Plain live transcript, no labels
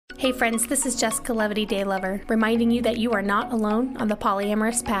Hey friends, this is Jessica Levity Daylover, reminding you that you are not alone on the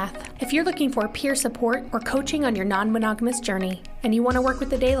polyamorous path. If you're looking for peer support or coaching on your non-monogamous journey, and you want to work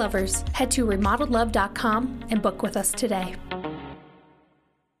with the Daylovers, head to remodeledlove.com and book with us today.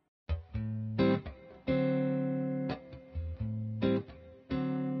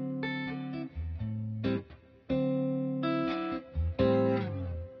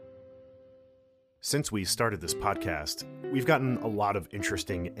 Since we started this podcast, we've gotten a lot of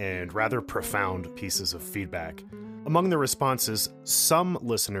interesting and rather profound pieces of feedback. Among the responses, some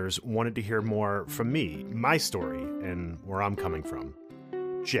listeners wanted to hear more from me, my story, and where I'm coming from.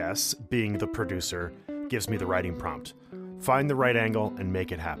 Jess, being the producer, gives me the writing prompt. Find the right angle and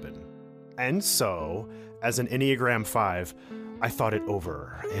make it happen. And so, as an Enneagram 5, I thought it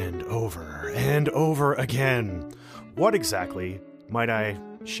over and over and over again. What exactly might I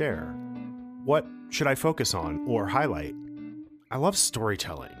share? What should I focus on or highlight? I love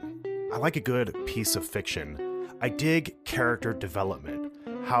storytelling. I like a good piece of fiction. I dig character development,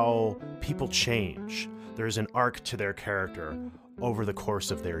 how people change. There's an arc to their character over the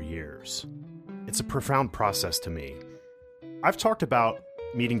course of their years. It's a profound process to me. I've talked about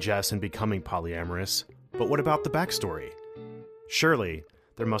meeting Jess and becoming polyamorous, but what about the backstory? Surely,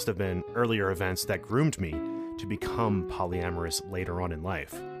 there must have been earlier events that groomed me to become polyamorous later on in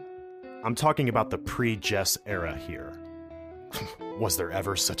life. I'm talking about the pre-Jess era here. Was there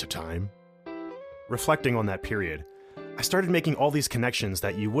ever such a time? Reflecting on that period, I started making all these connections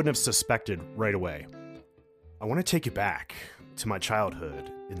that you wouldn't have suspected right away. I want to take you back to my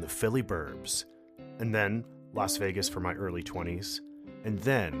childhood in the Philly burbs, and then Las Vegas for my early 20s, and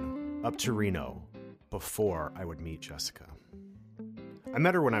then up to Reno before I would meet Jessica. I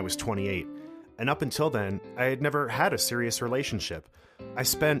met her when I was 28, and up until then, I had never had a serious relationship. I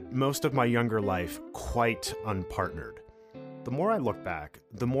spent most of my younger life quite unpartnered. The more I look back,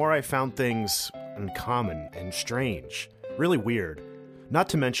 the more I found things uncommon and strange, really weird, not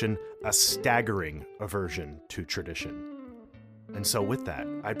to mention a staggering aversion to tradition. And so with that,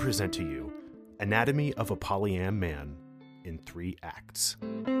 I present to you Anatomy of a Polyam Man in 3 acts.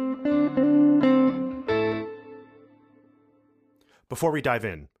 Before we dive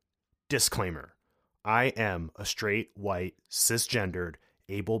in, disclaimer. I am a straight, white, cisgendered,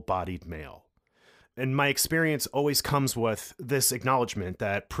 able-bodied male. And my experience always comes with this acknowledgement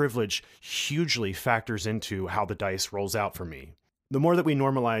that privilege hugely factors into how the dice rolls out for me. The more that we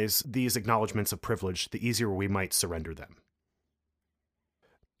normalize these acknowledgements of privilege, the easier we might surrender them.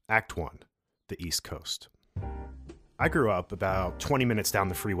 Act 1, the East Coast. I grew up about 20 minutes down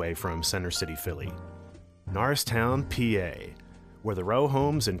the freeway from Center City, Philly. Norristown, PA, where the row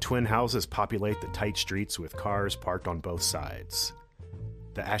homes and twin houses populate the tight streets with cars parked on both sides.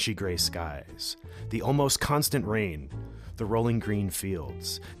 The ashy gray skies, the almost constant rain, the rolling green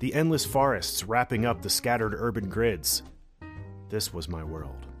fields, the endless forests wrapping up the scattered urban grids. This was my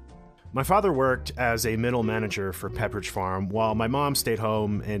world. My father worked as a middle manager for Pepperidge Farm while my mom stayed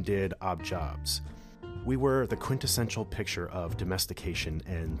home and did odd jobs. We were the quintessential picture of domestication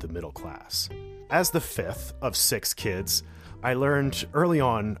and the middle class. As the 5th of 6 kids, I learned early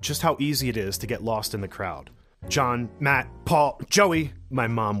on just how easy it is to get lost in the crowd. John, Matt, Paul, Joey, my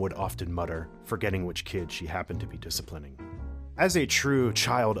mom would often mutter, forgetting which kid she happened to be disciplining. As a true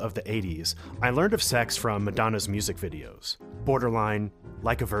child of the 80s, I learned of sex from Madonna's music videos. Borderline,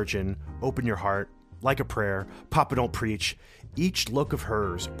 Like a Virgin, Open Your Heart, Like a Prayer, Papa Don't Preach. Each look of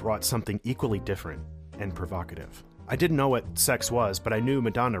hers brought something equally different and provocative. I didn't know what sex was, but I knew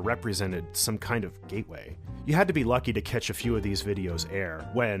Madonna represented some kind of gateway. You had to be lucky to catch a few of these videos air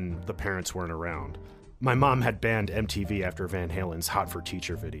when the parents weren't around. My mom had banned MTV after Van Halen's Hot for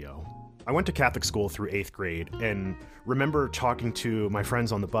Teacher video. I went to Catholic school through 8th grade and remember talking to my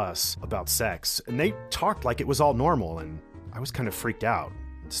friends on the bus about sex, and they talked like it was all normal, and I was kind of freaked out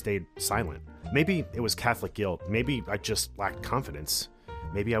and stayed silent. Maybe it was Catholic guilt. Maybe I just lacked confidence.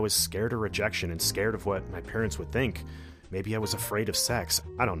 Maybe I was scared of rejection and scared of what my parents would think. Maybe I was afraid of sex.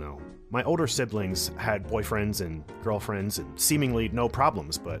 I don't know. My older siblings had boyfriends and girlfriends and seemingly no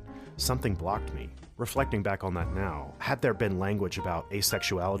problems, but something blocked me. Reflecting back on that now, had there been language about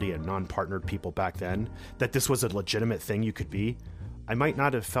asexuality and non-partnered people back then, that this was a legitimate thing you could be, I might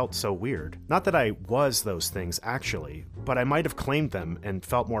not have felt so weird. Not that I was those things actually, but I might have claimed them and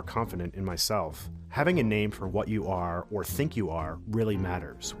felt more confident in myself. Having a name for what you are or think you are really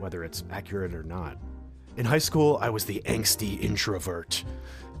matters, whether it's accurate or not. In high school, I was the angsty introvert.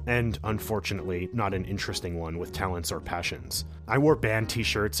 And unfortunately, not an interesting one with talents or passions. I wore band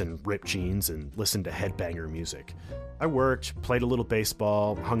t-shirts and ripped jeans and listened to headbanger music. I worked, played a little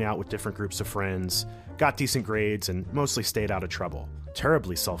baseball, hung out with different groups of friends, got decent grades, and mostly stayed out of trouble.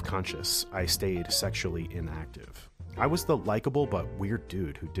 Terribly self-conscious, I stayed sexually inactive. I was the likable but weird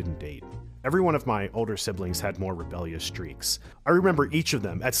dude who didn't date. Every one of my older siblings had more rebellious streaks. I remember each of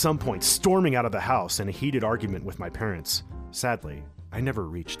them at some point storming out of the house in a heated argument with my parents. Sadly, I never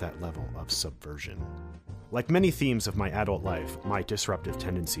reached that level of subversion. Like many themes of my adult life, my disruptive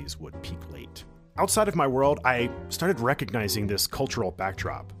tendencies would peak late. Outside of my world, I started recognizing this cultural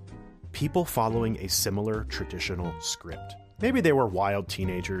backdrop. People following a similar traditional script. Maybe they were wild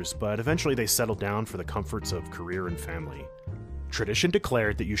teenagers, but eventually they settled down for the comforts of career and family. Tradition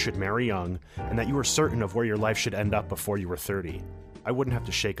declared that you should marry young, and that you were certain of where your life should end up before you were 30. I wouldn't have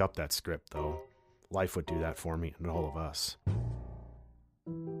to shake up that script, though. Life would do that for me and all of us.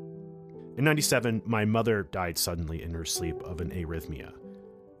 In 97, my mother died suddenly in her sleep of an arrhythmia.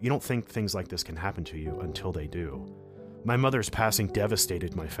 You don't think things like this can happen to you until they do. My mother's passing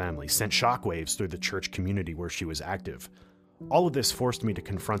devastated my family, sent shockwaves through the church community where she was active. All of this forced me to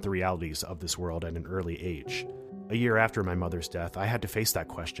confront the realities of this world at an early age. A year after my mother's death, I had to face that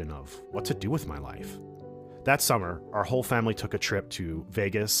question of what to do with my life. That summer, our whole family took a trip to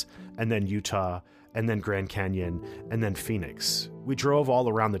Vegas, and then Utah, and then Grand Canyon, and then Phoenix. We drove all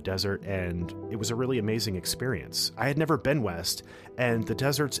around the desert, and it was a really amazing experience. I had never been west, and the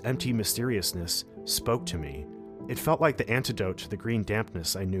desert's empty mysteriousness spoke to me. It felt like the antidote to the green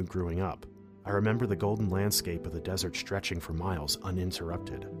dampness I knew growing up. I remember the golden landscape of the desert stretching for miles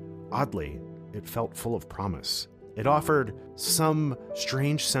uninterrupted. Oddly, it felt full of promise. It offered some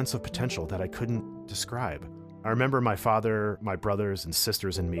strange sense of potential that I couldn't describe. I remember my father, my brothers and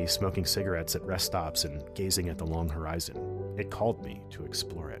sisters and me smoking cigarettes at rest stops and gazing at the long horizon. It called me to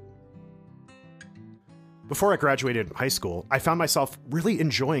explore it. Before I graduated high school, I found myself really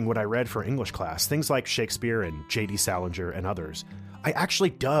enjoying what I read for English class, things like Shakespeare and J.D. Salinger and others. I actually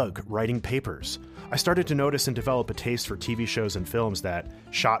dug writing papers. I started to notice and develop a taste for TV shows and films that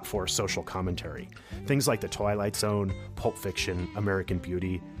shot for social commentary. Things like The Twilight Zone, Pulp Fiction, American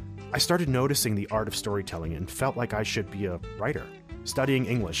Beauty. I started noticing the art of storytelling and felt like I should be a writer. Studying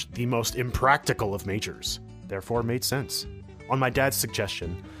English, the most impractical of majors, therefore made sense. On my dad's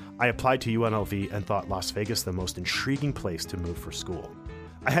suggestion, I applied to UNLV and thought Las Vegas the most intriguing place to move for school.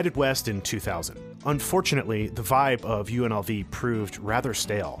 I headed west in 2000. Unfortunately, the vibe of UNLV proved rather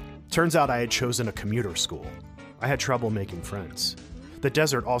stale. Turns out I had chosen a commuter school. I had trouble making friends. The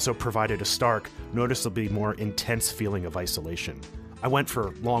desert also provided a stark, noticeably more intense feeling of isolation. I went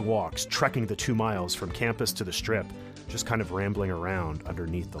for long walks, trekking the 2 miles from campus to the Strip, just kind of rambling around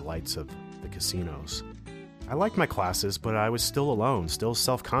underneath the lights of the casinos. I liked my classes, but I was still alone, still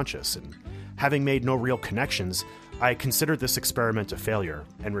self-conscious, and having made no real connections, I considered this experiment a failure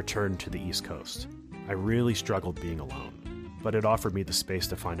and returned to the East Coast. I really struggled being alone, but it offered me the space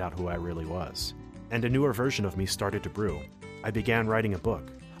to find out who I really was. And a newer version of me started to brew. I began writing a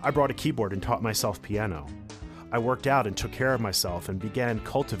book. I brought a keyboard and taught myself piano. I worked out and took care of myself and began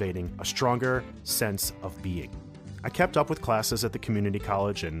cultivating a stronger sense of being. I kept up with classes at the community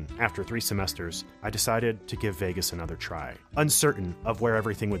college, and after 3 semesters, I decided to give Vegas another try, uncertain of where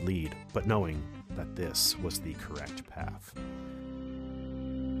everything would lead, but knowing that this was the correct path.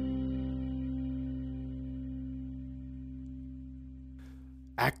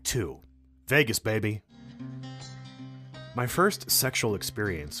 Act 2. Vegas, baby. My first sexual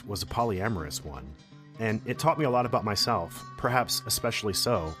experience was a polyamorous one, and it taught me a lot about myself, perhaps especially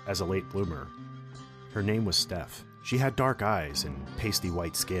so as a late bloomer. Her name was Steph. She had dark eyes and pasty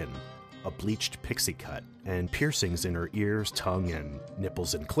white skin, a bleached pixie cut, and piercings in her ears, tongue, and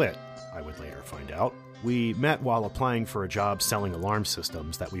nipples and clit, I would later find out. We met while applying for a job selling alarm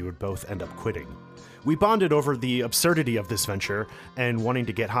systems that we would both end up quitting. We bonded over the absurdity of this venture and wanting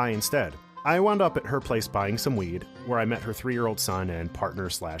to get high instead. I wound up at her place buying some weed, where I met her 3-year-old son and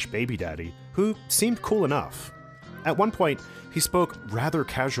partner/baby daddy, who seemed cool enough. At one point, he spoke rather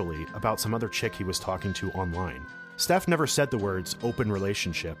casually about some other chick he was talking to online. Steph never said the words open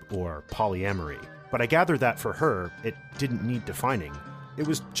relationship or polyamory, but I gathered that for her, it didn't need defining. It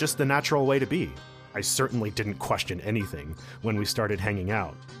was just the natural way to be. I certainly didn't question anything when we started hanging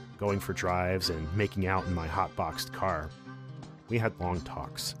out, going for drives and making out in my hot-boxed car. We had long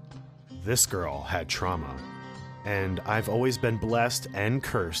talks. This girl had trauma, and I've always been blessed and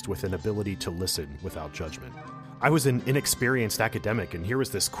cursed with an ability to listen without judgment. I was an inexperienced academic, and here was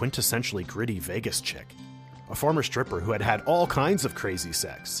this quintessentially gritty Vegas chick, a former stripper who had had all kinds of crazy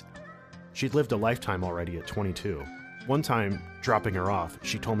sex. She'd lived a lifetime already at 22. One time, dropping her off,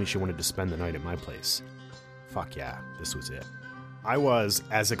 she told me she wanted to spend the night at my place. Fuck yeah, this was it. I was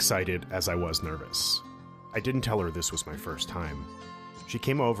as excited as I was nervous. I didn't tell her this was my first time. She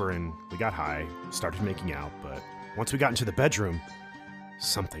came over and we got high, started making out, but once we got into the bedroom,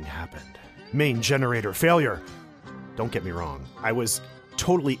 Something happened. Main generator failure. Don't get me wrong, I was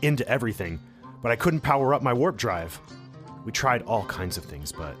totally into everything, but I couldn't power up my warp drive. We tried all kinds of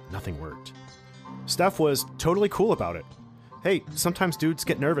things, but nothing worked. Steph was totally cool about it. Hey, sometimes dudes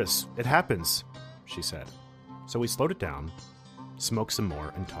get nervous. It happens, she said. So we slowed it down, smoked some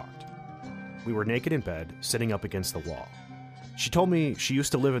more, and talked. We were naked in bed, sitting up against the wall. She told me she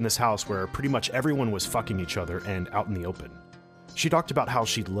used to live in this house where pretty much everyone was fucking each other and out in the open. She talked about how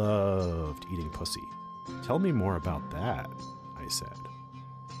she loved eating pussy. Tell me more about that, I said.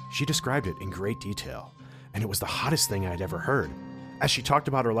 She described it in great detail, and it was the hottest thing I'd ever heard. As she talked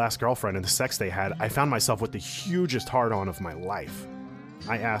about her last girlfriend and the sex they had, I found myself with the hugest hard-on of my life.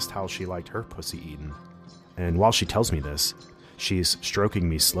 I asked how she liked her pussy eaten, and while she tells me this, she's stroking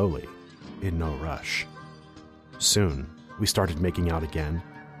me slowly, in no rush. Soon, we started making out again,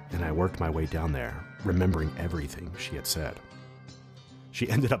 and I worked my way down there, remembering everything she had said. She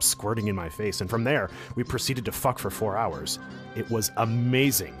ended up squirting in my face, and from there, we proceeded to fuck for 4 hours. It was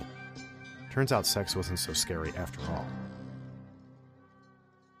amazing. Turns out sex wasn't so scary after all.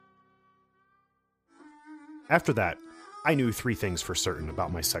 After that, I knew 3 things for certain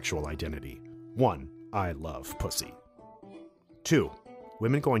about my sexual identity. 1, I love pussy. 2,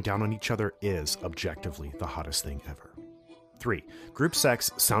 women going down on each other is objectively the hottest thing ever. 3, group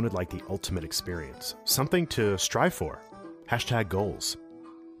sex sounded like the ultimate experience, something to strive for. #goals.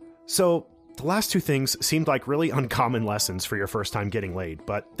 So, the last 2 things seemed like really uncommon lessons for your first time getting laid,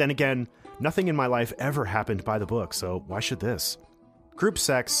 but then again, nothing in my life ever happened by the book, so why should this? Group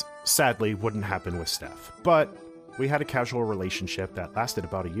sex, sadly, wouldn't happen with Steph, but we had a casual relationship that lasted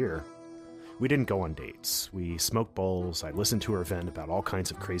about a year. We didn't go on dates. We smoked bowls, I listened to her vent about all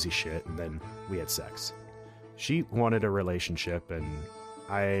kinds of crazy shit, and then we had sex. She wanted a relationship, and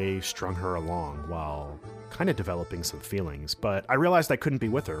I strung her along while kind of developing some feelings, but I realized I couldn't be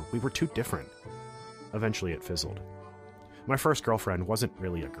with her. We were too different. Eventually it fizzled. My first girlfriend wasn't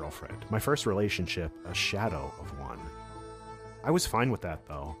really a girlfriend. My first relationship, a shadow of one. I was fine with that,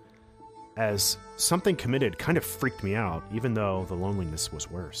 though, as something committed kind of freaked me out, even though the loneliness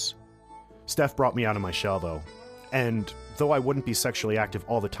was worse. Steph brought me out of my shell, though, and though I wouldn't be sexually active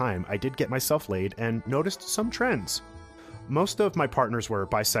all the time, I did get myself laid and noticed some trends. Most of my partners were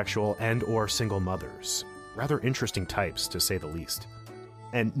bisexual and or single mothers. Rather interesting types, to say the least.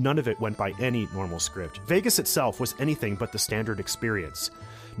 And none of it went by any normal script. Vegas itself was anything but the standard experience.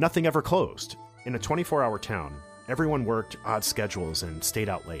 Nothing ever closed. In a 24-hour town, everyone worked odd schedules and stayed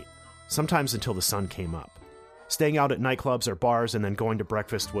out late, sometimes until the sun came up. Staying out at nightclubs or bars and then going to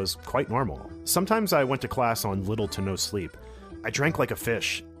breakfast was quite normal. Sometimes I went to class on little to no sleep. I drank like a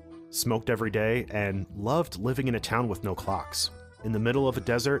fish, smoked every day, and loved living in a town with no clocks. In the middle of a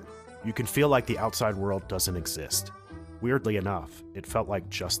desert, you can feel like the outside world doesn't exist. Weirdly enough, it felt like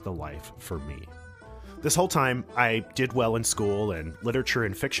just the life for me. This whole time, I did well in school, and literature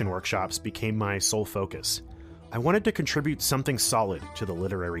and fiction workshops became my sole focus. I wanted to contribute something solid to the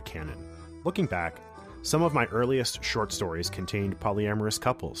literary canon. Looking back, some of my earliest short stories contained polyamorous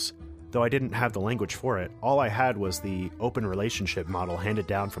couples. Though I didn't have the language for it, all I had was the open relationship model handed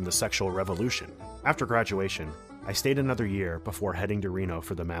down from the sexual revolution. After graduation, I stayed another year before heading to Reno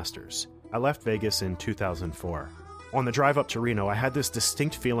for the Masters. I left Vegas in 2004. On the drive up to Reno, I had this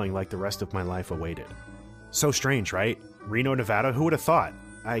distinct feeling like the rest of my life awaited. So strange, right? Reno, Nevada, who would have thought?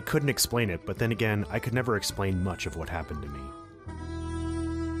 I couldn't explain it, but then again, I could never explain much of what happened to me.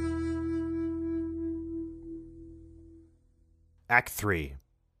 Act 3.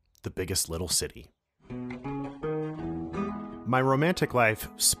 The Biggest Little City. My romantic life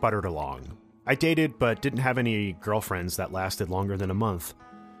sputtered along. I dated, but didn't have any girlfriends that lasted longer than a month.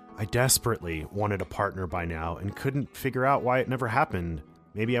 I desperately wanted a partner by now and couldn't figure out why it never happened.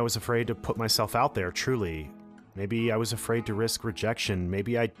 Maybe I was afraid to put myself out there, truly. Maybe I was afraid to risk rejection.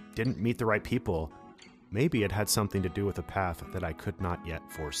 Maybe I didn't meet the right people. Maybe it had something to do with a path that I could not yet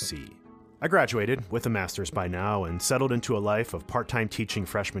foresee. I graduated with a master's by now and settled into a life of part-time teaching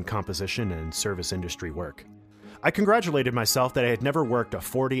freshman composition and service industry work. I congratulated myself that I had never worked a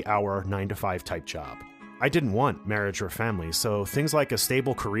 40-hour 9-to-5 type job. I didn't want marriage or family, so things like a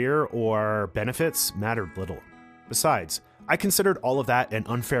stable career or benefits mattered little. Besides, I considered all of that an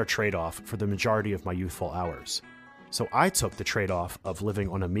unfair trade-off for the majority of my youthful hours. So I took the trade-off of living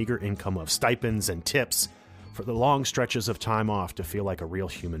on a meager income of stipends and tips for the long stretches of time off to feel like a real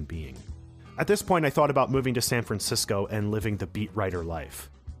human being. At this point, I thought about moving to San Francisco and living the beat writer life.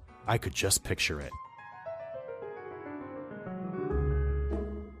 I could just picture it.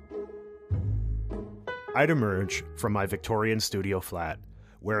 I'd emerge from my Victorian studio flat,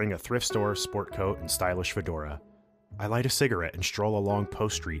 wearing a thrift store sport coat and stylish fedora. I light a cigarette and stroll along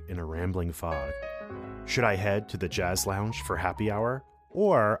Post Street in a rambling fog. Should I head to the Jazz Lounge for happy hour?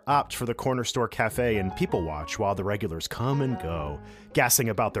 Or opt for the corner store cafe and people watch while the regulars come and go, gassing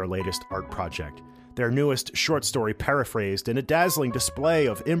about their latest art project, their newest short story paraphrased in a dazzling display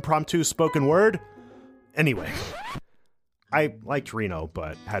of impromptu spoken word? Anyway, I liked Reno,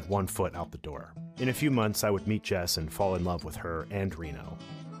 but had one foot out the door. In a few months, I would meet Jess and fall in love with her and Reno.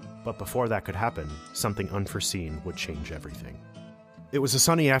 But before that could happen, something unforeseen would change everything. It was a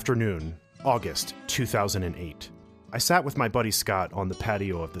sunny afternoon, August 2008. I sat with my buddy Scott on the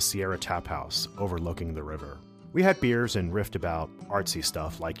patio of the Sierra Tap House, overlooking the river. We had beers and riffed about artsy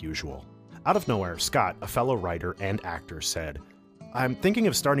stuff like usual. Out of nowhere, Scott, a fellow writer and actor, said, "I'm thinking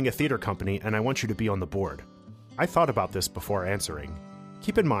of starting a theater company and I want you to be on the board." I thought about this before answering.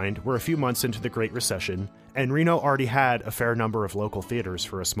 Keep in mind, we're a few months into the Great Recession, and Reno already had a fair number of local theaters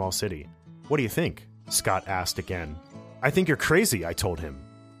for a small city. "What do you think?" Scott asked again. "I think you're crazy," I told him.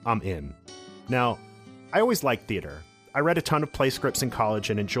 "I'm in." Now, I always liked theater. I read a ton of play scripts in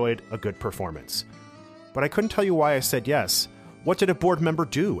college and enjoyed a good performance. But I couldn't tell you why I said yes. What did a board member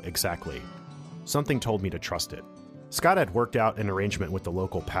do, exactly? Something told me to trust it. Scott had worked out an arrangement with the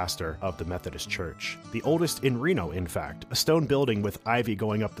local pastor of the Methodist Church, the oldest in Reno, in fact, a stone building with ivy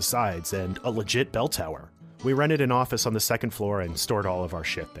going up the sides and a legit bell tower. We rented an office on the second floor and stored all of our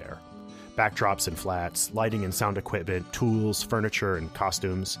shit there. Backdrops and flats, lighting and sound equipment, tools, furniture, and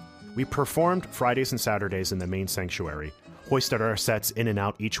costumes. We performed Fridays and Saturdays in the main sanctuary, hoisted our sets in and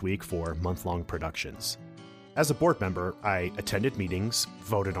out each week for month-long productions. As a board member, I attended meetings,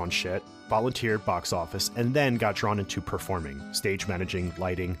 voted on shit, volunteered box office, and then got drawn into performing, stage managing,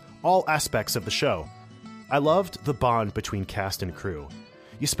 lighting, all aspects of the show. I loved the bond between cast and crew.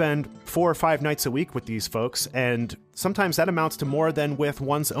 You spend 4 or 5 nights a week with these folks, and sometimes that amounts to more than with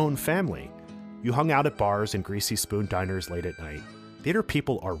one's own family. You hung out at bars and greasy spoon diners late at night. Theater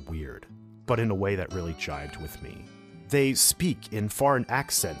people are weird, but in a way that really jived with me. They speak in foreign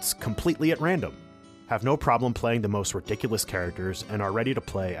accents completely at random, have no problem playing the most ridiculous characters, and are ready to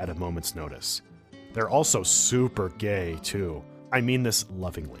play at a moment's notice. They're also super gay, too. I mean this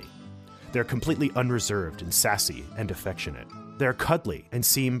lovingly. They're completely unreserved and sassy and affectionate. They're cuddly and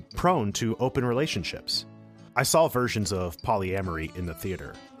seem prone to open relationships. I saw versions of polyamory in the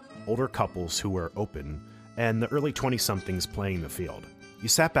theater. Older couples who were open, and the early 20-somethings playing the field. You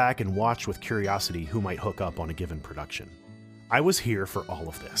sat back and watched with curiosity who might hook up on a given production. I was here for all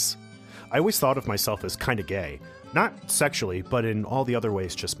of this. I always thought of myself as kinda gay, not sexually, but in all the other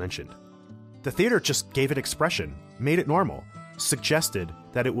ways just mentioned. The theater just gave it expression, made it normal, suggested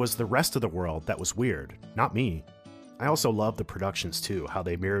that it was the rest of the world that was weird, not me. I also loved the productions too, how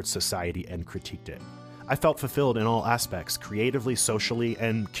they mirrored society and critiqued it. I felt fulfilled in all aspects, creatively, socially,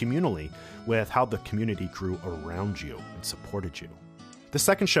 and communally, with how the community grew around you and supported you. The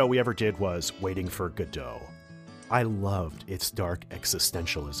second show we ever did was Waiting for Godot. I loved its dark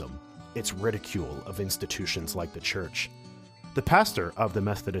existentialism, its ridicule of institutions like the church. The pastor of the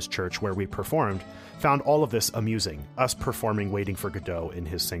Methodist Church where we performed found all of this amusing, us performing Waiting for Godot in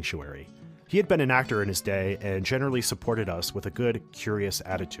his sanctuary. He had been an actor in his day and generally supported us with a good, curious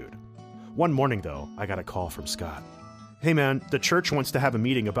attitude. One morning, though, I got a call from Scott. "Hey man, the church wants to have a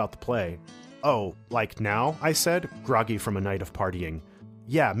meeting about the play." "Oh, like now?" I said, groggy from a night of partying.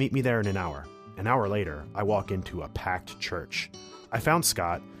 "Yeah, meet me there in an hour." An hour later, I walk into a packed church. I found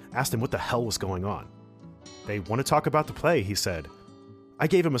Scott, asked him what the hell was going on. "They want to talk about the play," he said. I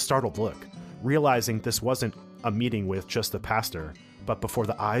gave him a startled look, realizing this wasn't a meeting with just the pastor, but before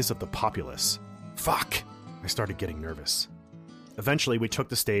the eyes of the populace. Fuck! I started getting nervous. Eventually, we took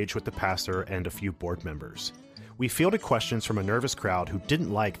the stage with the pastor and a few board members. We fielded questions from a nervous crowd who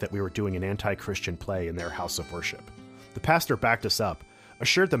didn't like that we were doing an anti-Christian play in their house of worship. The pastor backed us up,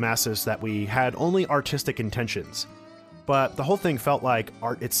 assured the masses that we had only artistic intentions, but the whole thing felt like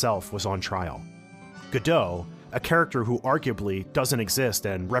art itself was on trial. Godot, a character who arguably doesn't exist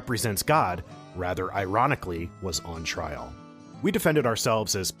and represents God, rather ironically, was on trial. We defended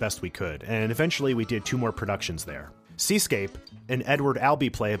ourselves as best we could, and eventually we did 2 more productions there. Seascape, an Edward Albee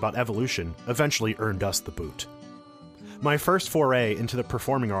play about evolution, eventually earned us the boot. My first foray into the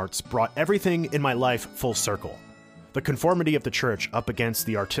performing arts brought everything in my life full circle. The conformity of the church up against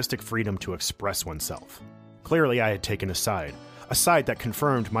the artistic freedom to express oneself. Clearly I had taken a side that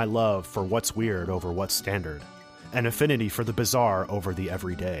confirmed my love for what's weird over what's standard, an affinity for the bizarre over the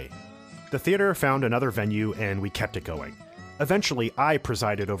everyday. The theater found another venue and we kept it going. Eventually, I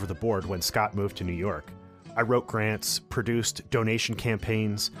presided over the board when Scott moved to New York. I wrote grants, produced donation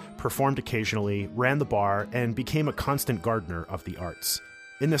campaigns, performed occasionally, ran the bar, and became a constant gardener of the arts.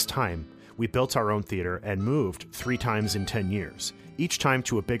 In this time, We built our own theater and moved 3 times in 10 years, each time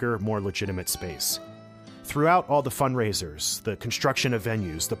to a bigger, more legitimate space. Throughout all the fundraisers, the construction of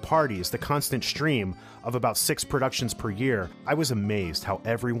venues, the parties, the constant stream of about 6 productions per year, I was amazed how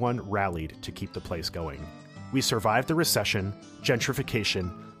everyone rallied to keep the place going. We survived the recession,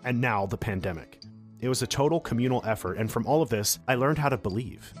 gentrification, and now the pandemic. It was a total communal effort, and from all of this, I learned how to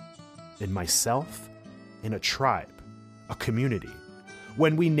believe. In myself, in a tribe, a community.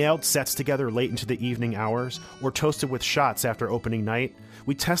 When we nailed sets together late into the evening hours, or toasted with shots after opening night,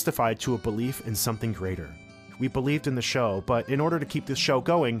 we testified to a belief in something greater. We believed in the show, but in order to keep this show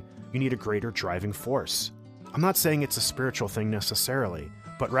going, you need a greater driving force. I'm not saying it's a spiritual thing necessarily,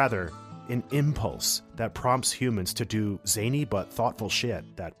 but rather an impulse that prompts humans to do zany but thoughtful shit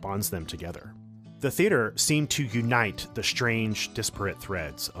that bonds them together. The theater seemed to unite the strange, disparate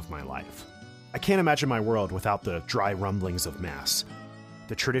threads of my life. I can't imagine my world without the dry rumblings of mass,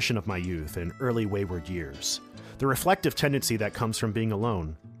 the tradition of my youth and early wayward years, the reflective tendency that comes from being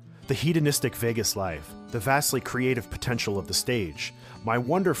alone, the hedonistic Vegas life, the vastly creative potential of the stage, my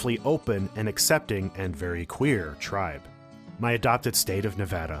wonderfully open and accepting and very queer tribe, my adopted state of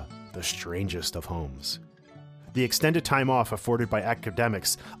Nevada, the strangest of homes, the extended time off afforded by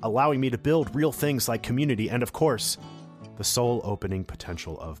academics allowing me to build real things like community, and of course, the soul-opening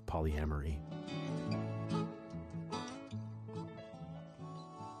potential of polyamory.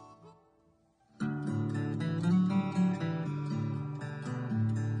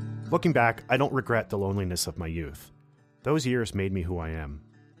 Looking back, I don't regret the loneliness of my youth. Those years made me who I am.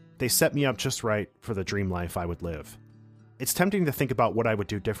 They set me up just right for the dream life I would live. It's tempting to think about what I would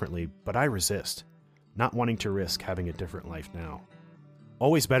do differently, but I resist, not wanting to risk having a different life now.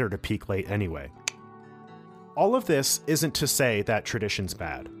 Always better to peak late anyway. All of this isn't to say that tradition's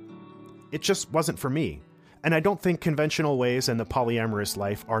bad. It just wasn't for me, and I don't think conventional ways and the polyamorous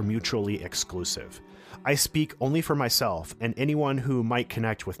life are mutually exclusive. I speak only for myself and anyone who might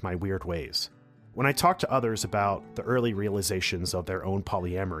connect with my weird ways. When I talk to others about the early realizations of their own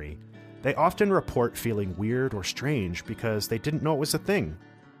polyamory, they often report feeling weird or strange because they didn't know it was a thing.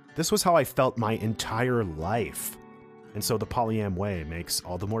 This was how I felt my entire life, and so the polyam way makes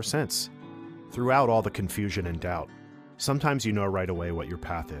all the more sense. Throughout all the confusion and doubt, sometimes you know right away what your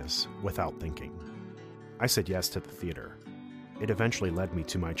path is, without thinking. I said yes to the theater. It eventually led me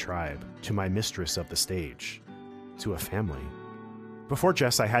to my tribe, to my mistress of the stage, to a family. Before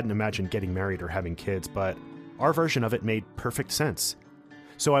Jess, I hadn't imagined getting married or having kids, but our version of it made perfect sense.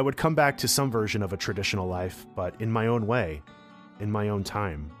 So I would come back to some version of a traditional life, but in my own way, in my own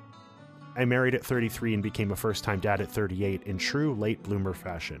time. I married at 33 and became a first-time dad at 38 in true late bloomer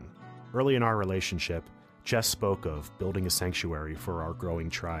fashion. Early in our relationship, Jess spoke of building a sanctuary for our growing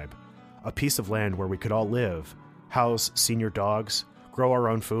tribe, a piece of land where we could all live, house senior dogs, grow our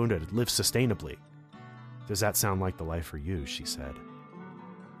own food, and live sustainably. Does that sound like the life for you? She said.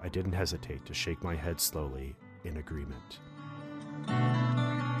 I didn't hesitate to shake my head slowly in agreement.